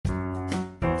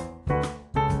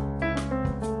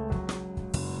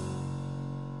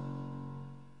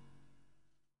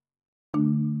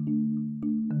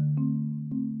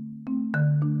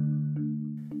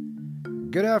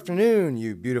Good afternoon,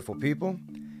 you beautiful people.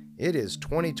 It is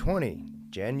 2020,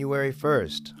 January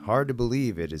 1st. Hard to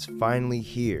believe it is finally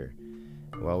here.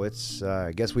 Well,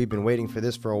 I guess we've been waiting for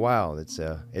this for a while. It's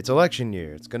election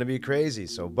year. It's going to be crazy,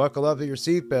 so buckle up to your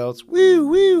seatbelts. Woo,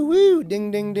 woo, woo,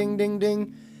 ding, ding, ding, ding,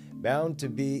 ding. Bound to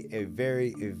be a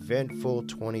very eventful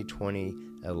 2020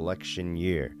 election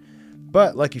year.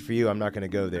 But lucky for you, I'm not going to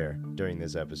go there during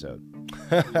this episode.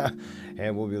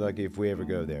 And we'll be lucky if we ever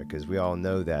go there, because we all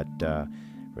know that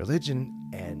religion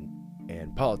and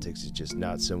politics is just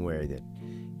not somewhere that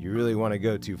you really want to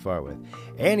go too far with.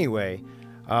 Anyway,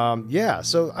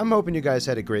 so I'm hoping you guys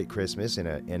had a great Christmas and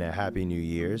a happy New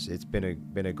Year's. It's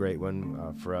been a great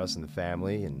one for us and the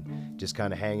family, and just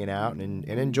kind of hanging out and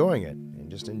enjoying it,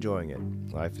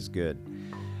 Life is good.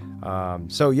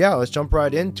 Let's jump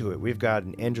right into it. We've got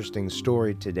an interesting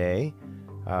story today.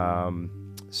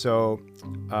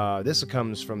 This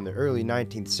comes from the early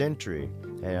 19th century,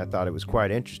 and I thought it was quite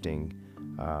interesting.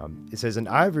 It says an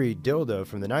ivory dildo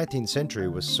from the 19th century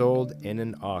was sold in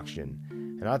an auction.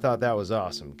 And I thought that was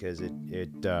awesome, because it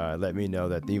let me know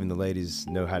that even the ladies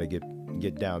know how to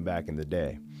get down back in the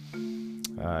day.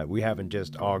 We haven't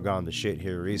just all gone to shit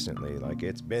here recently. Like,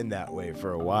 it's been that way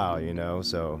for a while,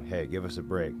 so hey, give us a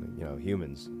break.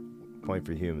 Humans. Point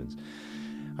for humans.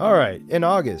 Alright, in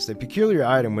August, a peculiar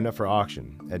item went up for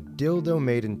auction. A dildo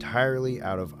made entirely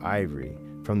out of ivory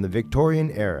from the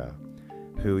Victorian era.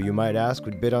 Who, you might ask,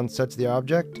 would bid on such the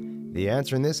object? The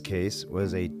answer in this case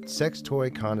was a sex toy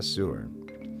connoisseur.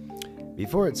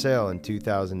 Before its sale in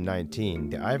 2019,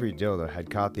 the ivory dildo had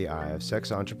caught the eye of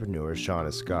sex entrepreneur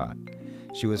Shauna Scott.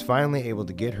 She was finally able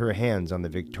to get her hands on the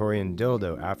Victorian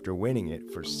dildo after winning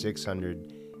it for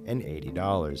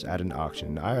 $680 at an auction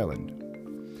in Ireland.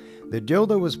 The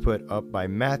dildo was put up by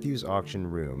Matthews Auction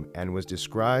Room and was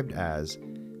described as...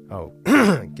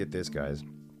 get this, guys.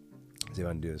 Let's see if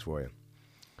I can do this for you.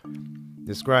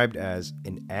 Described as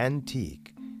an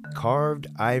antique, carved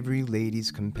ivory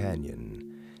lady's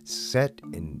companion, set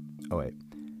in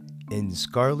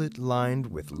scarlet lined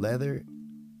with leather,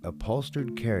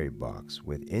 upholstered carry box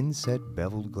with inset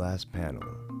beveled glass panel.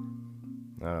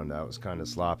 I don't know, that was kind of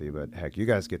sloppy, but heck, you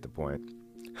guys get the point.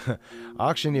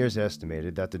 Auctioneers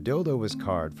estimated that the dildo was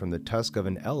carved from the tusk of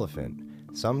an elephant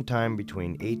sometime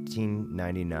between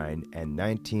 1899 and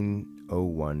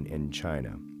 1901 in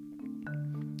China.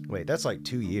 Wait, that's like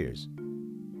 2 years.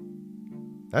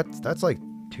 That's like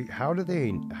two. How do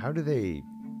they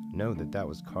know that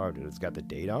was carved? It's got the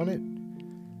date on it?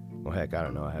 Well, heck, I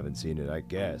don't know. I haven't seen it, I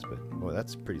guess. But, well,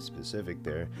 that's pretty specific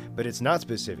there. But it's not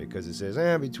specific, because it says,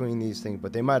 between these things.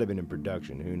 But they might have been in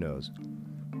production. Who knows?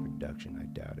 Production, I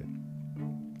doubt it.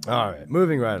 All right,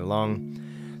 moving right along.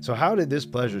 So how did this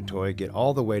pleasure toy get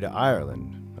all the way to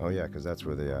Ireland? Oh, yeah, because that's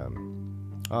where the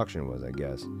auction was, I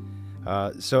guess.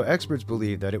 So experts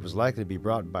believe that it was likely to be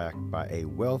brought back by a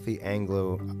wealthy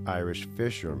Anglo-Irish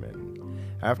fisherman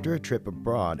after a trip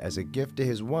abroad as a gift to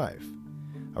his wife.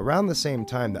 Around the same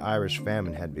time the Irish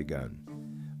famine had begun.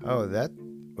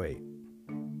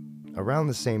 Around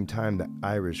the same time the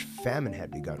Irish famine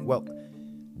had begun. Well,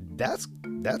 that's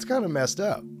kind of messed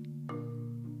up.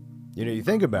 You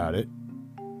think about it.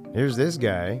 Here's this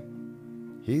guy.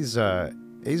 He's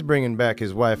bringing back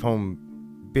his wife home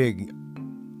big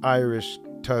Irish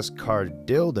tusk carved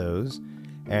dildos,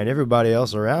 and everybody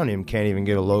else around him can't even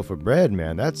get a loaf of bread,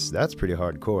 man. That's pretty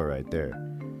hardcore right there.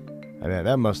 I mean,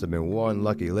 that must have been one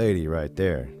lucky lady right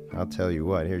there. I'll tell you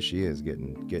what, here she is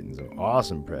getting some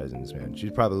awesome presents, man.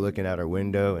 She's probably looking out her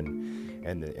window,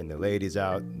 and the lady's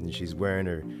out, and she's wearing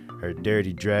her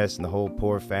dirty dress, and the whole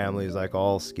poor family is like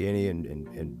all skinny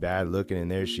and bad looking, and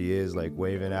there she is, like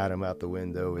waving at him out the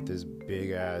window with this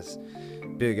big ass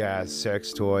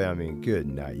sex toy. I mean, good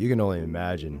night. You can only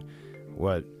imagine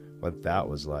what that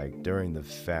was like during the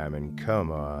famine.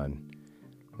 Come on.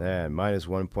 Man,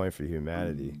 -1 point for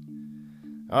humanity.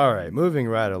 All right, moving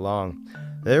right along.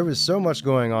 There was so much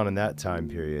going on in that time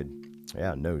period.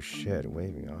 Yeah, no shit,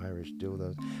 waving Irish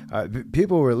dildos.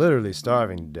 People were literally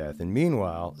starving to death, and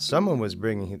meanwhile, someone was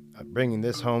bringing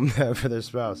this home for their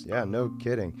spouse. Yeah, no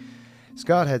kidding.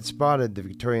 Scott had spotted the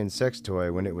Victorian sex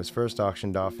toy when it was first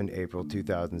auctioned off in April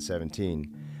 2017,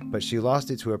 but she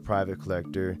lost it to a private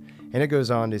collector, and it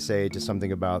goes on to say just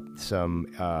something about some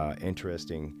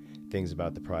interesting things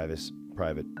about the private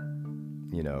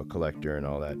collector and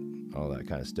all that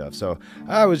kind of stuff. So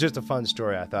it was just a fun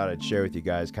story I thought I'd share with you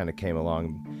guys. Kind of came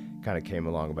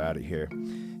along about it here.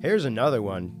 Here's another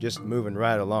one, just moving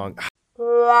right along.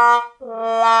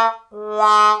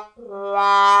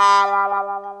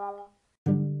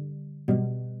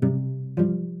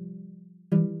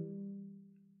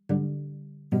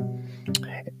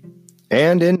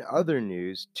 And in other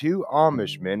news, 2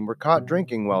 Amish men were caught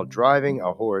drinking while driving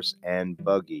a horse and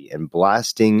buggy and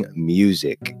blasting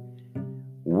music.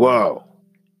 Whoa.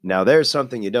 Now there's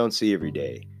something you don't see every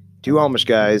day. 2 Amish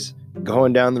guys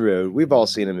going down the road. We've all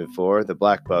seen them before. The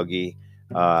black buggy,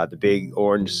 the big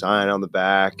orange sign on the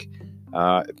back.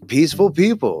 Peaceful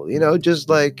people, just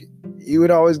like you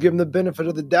would always give them the benefit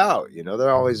of the doubt. They're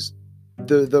always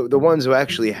the ones who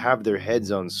actually have their heads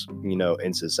on,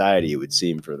 in society, it would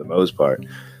seem, for the most part.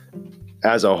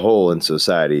 As a whole in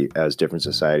society, as different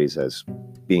societies as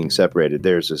being separated,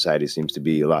 their society seems to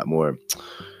be a lot more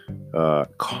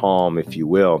calm, if you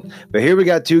will. But here we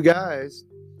got 2 guys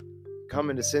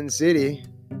coming to Sin City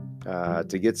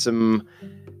to get some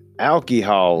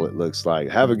alcohol, it looks like.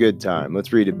 Have a good time.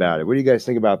 Let's read about it. What do you guys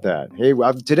think about that? Hey,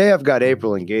 today I've got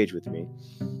April engaged with me,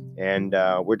 and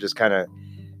we're just kind of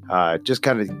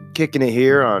kicking it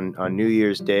here on New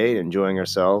Year's Day, enjoying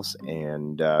ourselves,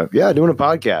 and doing a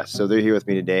podcast. So they're here with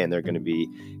me today, and they're going to be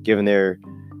giving their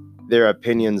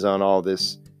opinions on all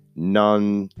this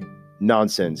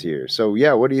nonsense here. So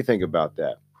what do you think about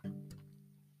that?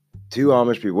 2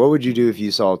 Amish people. What would you do if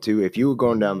you saw 2? If you were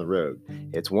going down the road,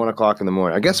 it's 1:00 in the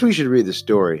morning. I guess we should read the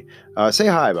story. Say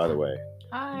hi, by the way.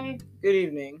 Hi. Good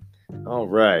evening. All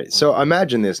right. So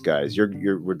imagine this, guys.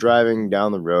 We're driving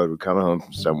down the road. We're coming home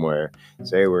from somewhere.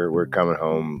 Say we're coming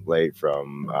home late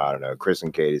from, I don't know, Chris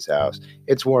and Katie's house.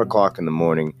 It's 1:00 in the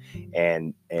morning,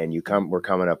 and we're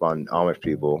coming up on Amish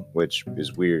people, which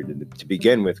is weird to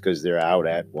begin with because they're out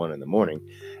at 1 in the morning.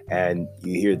 And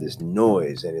you hear this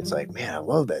noise, and it's like, man, I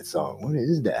love that song. What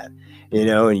is that?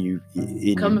 And you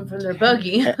coming from their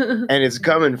buggy, and it's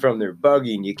coming from their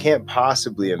buggy, and you can't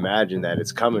possibly imagine that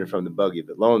it's coming from the buggy.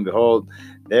 But lo and behold,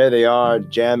 there they are,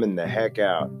 jamming the heck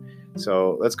out.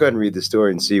 So let's go ahead and read the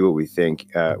story and see what we think.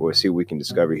 We'll see what we can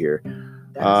discover here.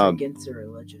 That's against their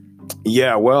religion.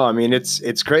 Yeah, well, I mean,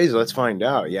 it's crazy. Let's find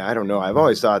out. Yeah, I don't know. I've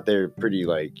always thought they're pretty,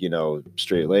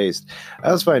 straight-laced.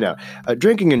 Let's find out.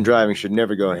 Drinking and driving should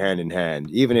never go hand in hand,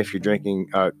 even if you're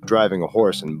driving a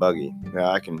horse and buggy.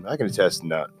 I can attest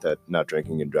that not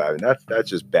drinking and driving. That's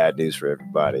just bad news for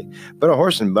everybody. But a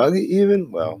horse and buggy,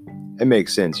 even, well, it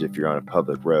makes sense if you're on a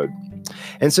public road.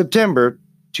 In September,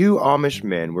 2 Amish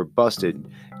men were busted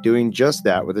doing just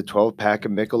that with a 12-pack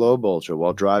of Michelob Ultra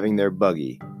while driving their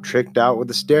buggy, tricked out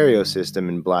with a stereo system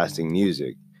and blasting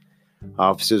music.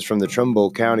 Officers from the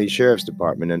Trumbull County Sheriff's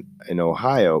Department in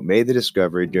Ohio made the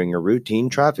discovery during a routine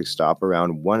traffic stop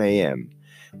around 1 a.m.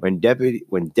 when Deputy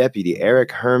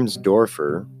Eric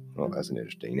Hermsdorfer, well, that's an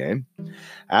interesting name,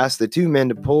 asked the 2 men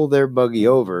to pull their buggy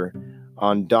over.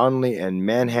 On Donnelly and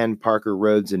Manhan Parker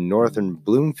roads in northern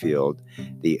Bloomfield,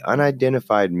 the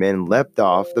unidentified men leapt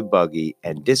off the buggy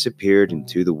and disappeared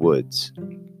into the woods.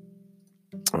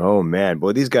 Oh, man.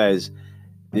 Boy, these guys,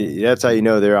 that's how you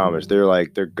know they're Amish.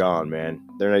 They're gone, man.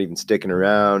 They're not even sticking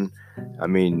around. I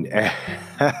mean,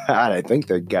 I think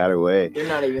they got away. They're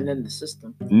not even in the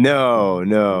system. No.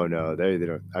 They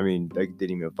don't. I mean, they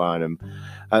didn't even find them.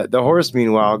 The horse,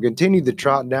 meanwhile, continued to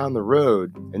trot down the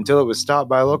road until it was stopped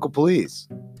by local police.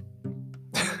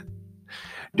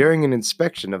 During an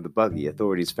inspection of the buggy,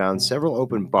 authorities found several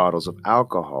open bottles of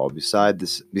alcohol beside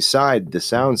the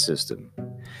sound system.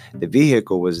 The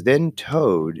vehicle was then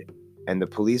towed, and the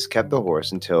police kept the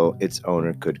horse until its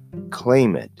owner could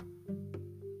claim it.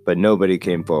 But nobody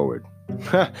came forward.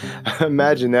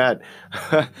 Imagine that.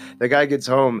 The guy gets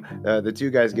home. The 2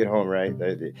 guys get home, right?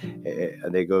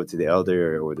 They go to the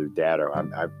elder or their dad. Or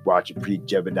I watch it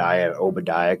pre-Jebediah and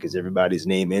Obadiah because everybody's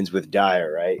name ends with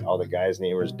Dyer, right? All the guys'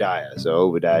 name was Dyer. So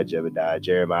Obadiah, Jebediah,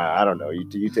 Jeremiah. I don't know.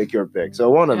 You take your pick.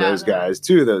 So one of those guys,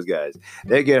 2 of those guys,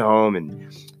 they get home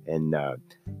and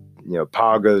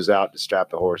Pa goes out to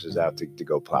strap the horses out to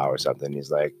go plow or something.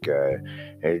 He's like,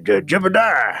 "Hey,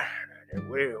 Jebediah,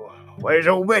 where's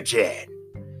old bitch at?"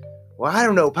 "Well, I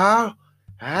don't know, Pa.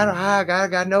 I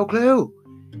got no clue."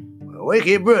 "Well, wake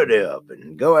your brother up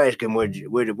and go ask him where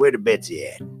the Betsy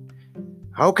at."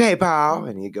 "Okay, Pa."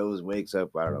 And he goes, wakes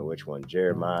up, I don't know which one,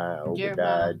 Jeremiah,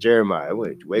 Obadiah, Jeremiah.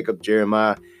 Wake up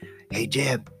Jeremiah. "Hey,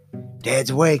 Jeb,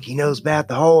 Dad's awake. He knows about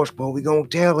the horse, but we gonna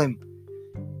tell him."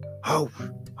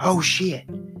 Oh shit.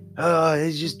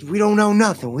 It's just, we don't know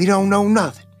nothing.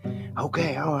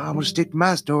 Okay, I'm gonna stick to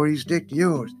my story, you stick to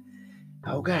yours.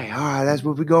 Okay, all right, that's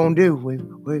what we're gonna do.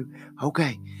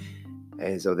 Okay.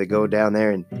 And so they go down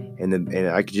there, and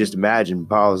I could just imagine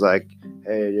Paul's like,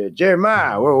 "Hey,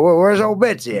 Jeremiah, where's old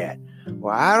Betsy at?"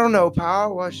 "Well, I don't know,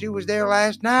 Paul. Well, she was there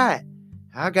last night.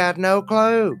 I got no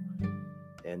clue."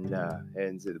 And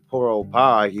the poor old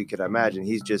Pa, you could imagine,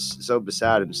 he's just so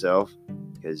beside himself.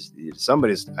 because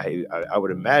I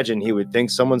would imagine he would think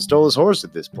someone stole his horse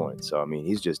at this point. So I mean,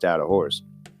 he's just out of horse.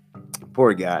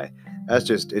 Poor guy.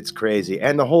 It's crazy.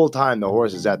 And the whole time the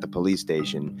horse is at the police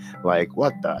station, like,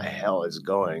 what the hell is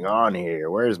going on here?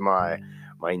 Where's my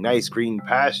nice green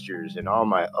pastures and all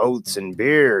my oats and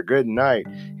beer? Good night.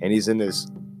 And he's in this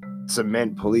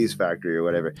cement police factory or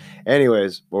whatever.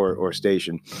 Anyways, or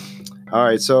station. All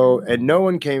right, so, and no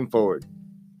one came forward.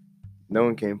 No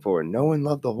one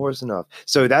loved the horse enough.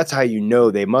 So that's how you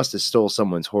know they must have stole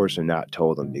someone's horse and not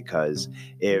told them, because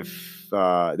if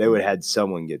they would have had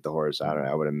someone get the horse, I don't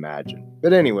know, I would imagine.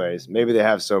 But anyways, maybe they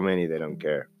have so many they don't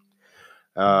care.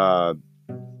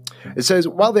 It says,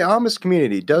 while the Amish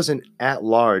community doesn't at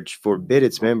large forbid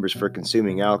its members for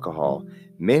consuming alcohol,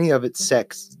 many of its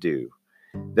sects do.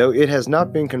 Though it has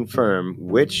not been confirmed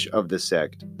which of the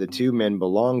sect the two men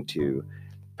belonged to,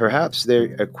 perhaps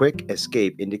a quick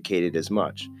escape indicated as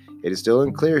much. It is still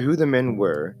unclear who the men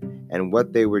were and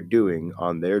what they were doing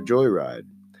on their joyride.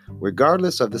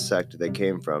 Regardless of the sect they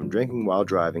came from, drinking while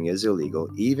driving is illegal,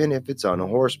 even if it's on a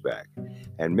horseback.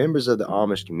 And members of the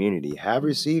Amish community have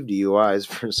received DUIs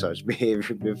for such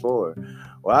behavior before.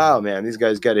 Wow, man, these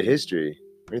guys got a history.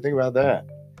 What do you think about that?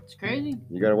 It's crazy.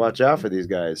 You got to watch out for these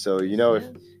guys. So, you know,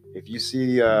 if you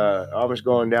see Amish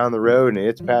going down the road and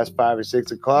it's past 5 or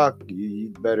 6 o'clock, you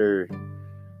better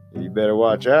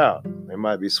watch out. They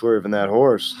might be swerving that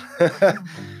horse.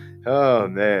 Oh,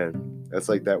 man. That's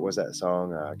like that. What's that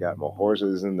song? I got my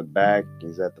horses in the back.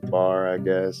 He's at the bar, I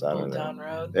guess. I don't know. Old Town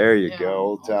Road. There you go,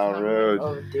 Old Town Road.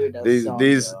 Oh, dude, these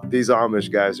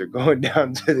Amish guys are going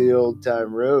down to the Old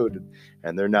Town Road,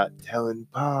 and they're not telling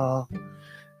Paul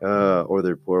or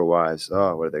their poor wives.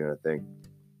 Oh, what are they gonna think?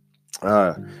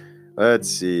 Let's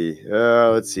see.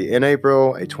 In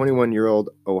April, a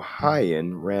 21-year-old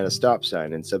Ohioan ran a stop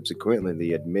sign and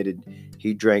subsequently admitted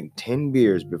he drank 10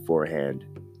 beers beforehand.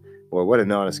 Boy, what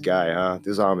an honest guy, huh?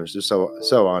 These Amish, they're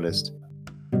so honest.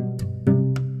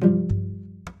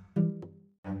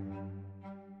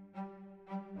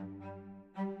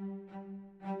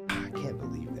 I can't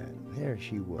believe that. There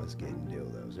she was getting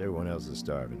dildos. Everyone else is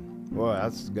starving. Boy,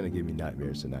 that's going to give me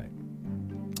nightmares tonight.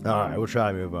 All right, we'll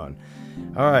try to move on.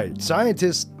 All right,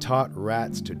 scientists taught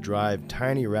rats to drive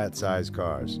tiny rat-sized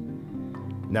cars.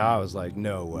 Now I was like,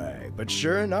 no way. But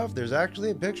sure enough, there's actually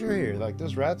a picture here. Like,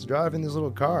 this rat's driving this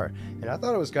little car. And I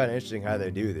thought it was kind of interesting how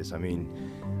they do this. I mean,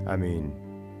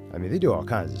 they do all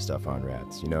kinds of stuff on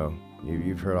rats, you know.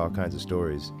 You've heard all kinds of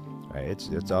stories. Right?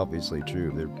 It's obviously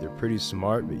true. They're pretty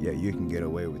smart, but yet you can get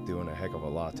away with doing a heck of a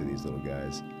lot to these little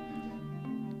guys.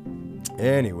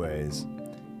 Anyways.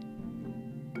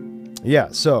 Yeah,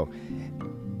 so...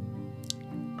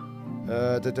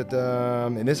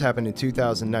 and this happened in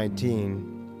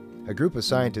 2019. A group of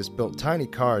scientists built tiny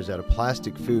cars out of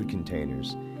plastic food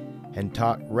containers and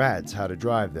taught rats how to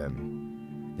drive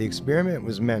them. The experiment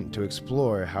was meant to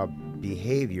explore how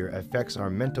behavior affects our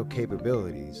mental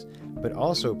capabilities, but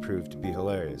also proved to be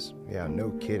hilarious. Yeah, no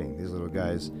kidding. These little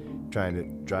guys trying to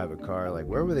drive a car, like,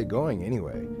 where were they going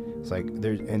anyway? It's like,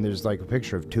 there's like a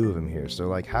picture of two of them here. So,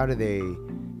 like, how do they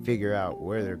figure out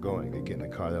where they're going? They get in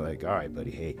the car, they're like, all right,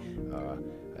 buddy, hey,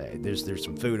 there's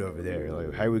some food over there.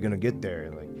 Like, how are we gonna get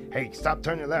there? Like, hey, stop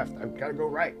turning left. I've gotta go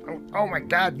right. Oh my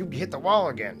God, you hit the wall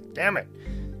again. Damn it.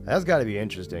 That's gotta be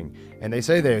interesting. And they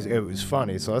say it was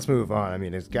funny, so let's move on. I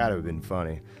mean, it's gotta have been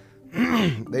funny.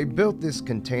 They built this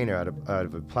container out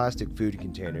of plastic food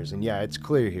containers, and yeah, it's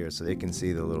clear here, so they can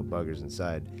see the little buggers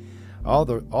inside. All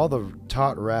the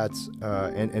taught rats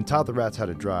and taught the rats how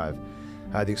to drive.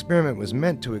 The experiment was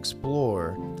meant to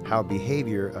explore how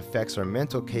behavior affects our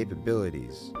mental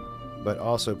capabilities, but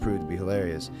also proved to be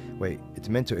hilarious. Wait, it's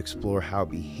meant to explore how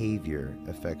behavior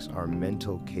affects our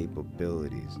mental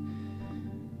capabilities.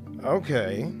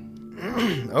 Okay.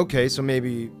 Okay, so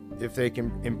maybe if they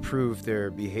can improve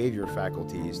their behavior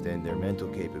faculties, then their mental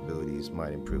capabilities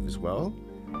might improve as well?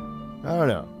 I don't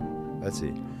know. Let's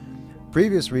see.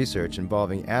 Previous research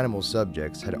involving animal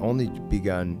subjects had only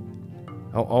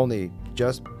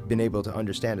just been able to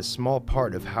understand a small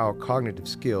part of how cognitive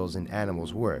skills in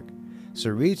animals work. So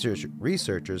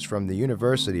researchers from the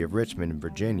University of Richmond in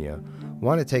Virginia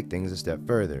want to take things a step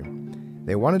further.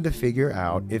 They wanted to figure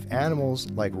out if animals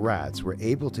like rats were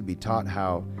able to be taught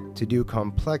how to do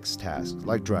complex tasks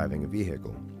like driving a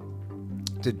vehicle.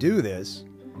 To do this,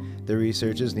 the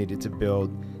researchers needed to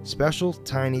build special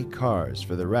tiny cars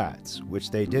for the rats, which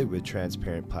they did with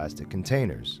transparent plastic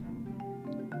containers.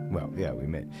 Well, yeah, we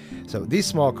made. So these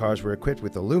small cars were equipped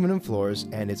with aluminum floors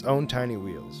and its own tiny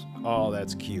wheels. Oh,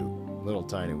 that's cute. Little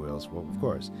tiny wheels. Well, of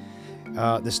course.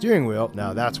 The steering wheel,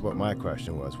 now that's what my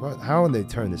question was. How would they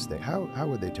turn this thing? How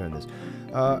would they turn this?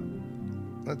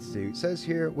 let's see, it says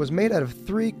here, was made out of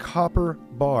 3 copper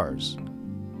bars.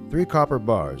 3 copper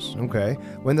bars, okay.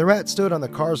 When the rats stood on the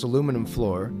car's aluminum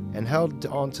floor and held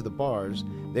onto the bars,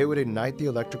 they would ignite the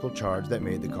electrical charge that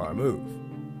made the car move.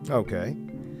 Okay.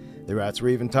 The rats were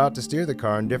even taught to steer the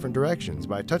car in different directions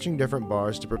by touching different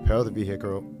bars to propel the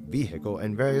vehicle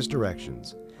in various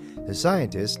directions. The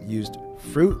scientists used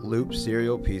Fruit Loop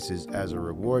cereal pieces as a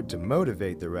reward to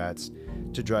motivate the rats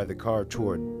to drive the car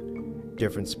toward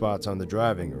different spots on the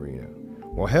driving arena.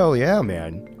 Well, hell yeah,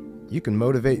 man. You can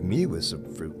motivate me with some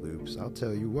Fruit Loops. I'll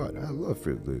tell you what, I love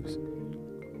Fruit Loops.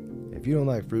 If you don't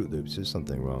like Fruit Loops, there's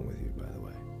something wrong with you, by the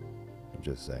way. I'm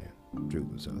just saying. Fruit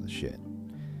Loops are the shit.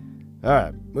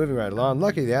 Alright, moving right along.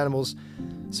 Lucky the animals'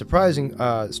 surprising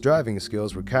driving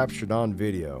skills were captured on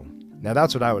video. Now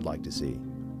that's what I would like to see.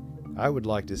 I would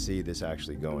like to see this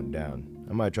actually going down.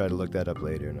 I might try to look that up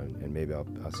later, and maybe I'll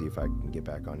see if I can get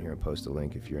back on here and post a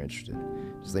link if you're interested.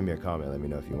 Just leave me a comment, let me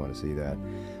know if you want to see that.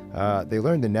 They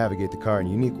learned to navigate the car in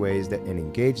unique ways and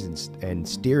engaged in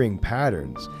steering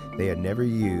patterns they had never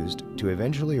used to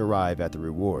eventually arrive at the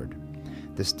reward.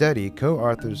 The study,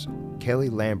 co-authors Kelly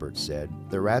Lambert said,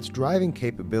 the rats' driving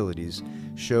capabilities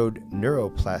showed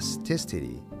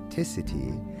neuroplasticity,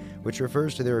 which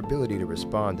refers to their ability to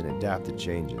respond and adapt to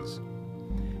changes.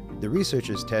 The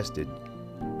researchers tested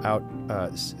out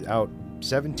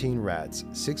 17 rats,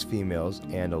 6 females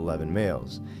and 11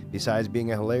 males. Besides being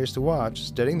hilarious to watch,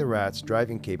 studying the rats'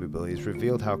 driving capabilities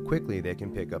revealed how quickly they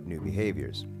can pick up new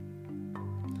behaviors.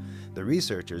 The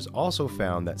researchers also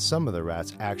found that some of the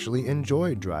rats actually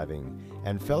enjoyed driving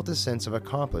and felt a sense of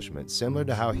accomplishment similar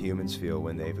to how humans feel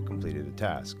when they've completed a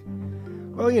task.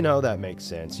 Well, that makes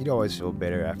sense. You'd always feel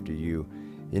better after you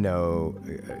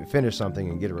finish something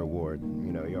and get a reward.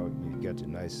 You get a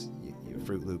nice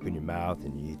Fruit Loop in your mouth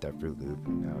and you eat that Fruit Loop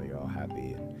and now you're all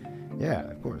happy. And yeah,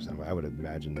 of course, I would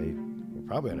imagine they were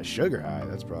probably on a sugar high.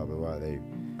 That's probably why they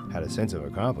had a sense of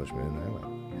accomplishment. I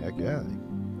went, heck yeah,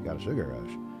 they got a sugar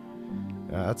rush.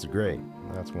 That's great.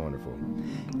 That's wonderful.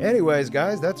 Anyways,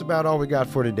 guys, that's about all we got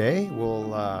for today.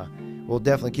 We'll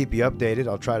definitely keep you updated.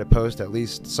 I'll try to post at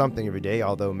least something every day,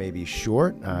 although maybe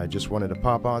short. I just wanted to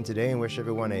pop on today and wish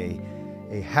everyone a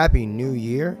happy new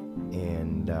year,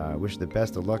 and wish the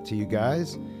best of luck to you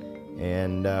guys.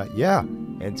 And yeah,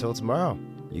 until tomorrow,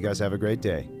 you guys have a great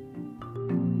day.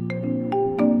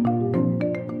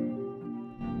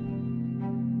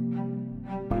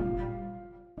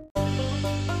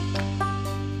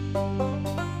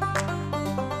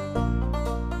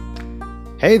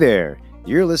 Hey there,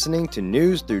 you're listening to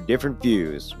News Through Different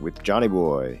Views with Johnny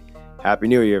Boy. Happy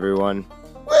New Year, everyone.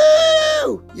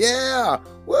 Woo! Yeah!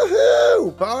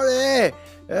 Woohoo! Party!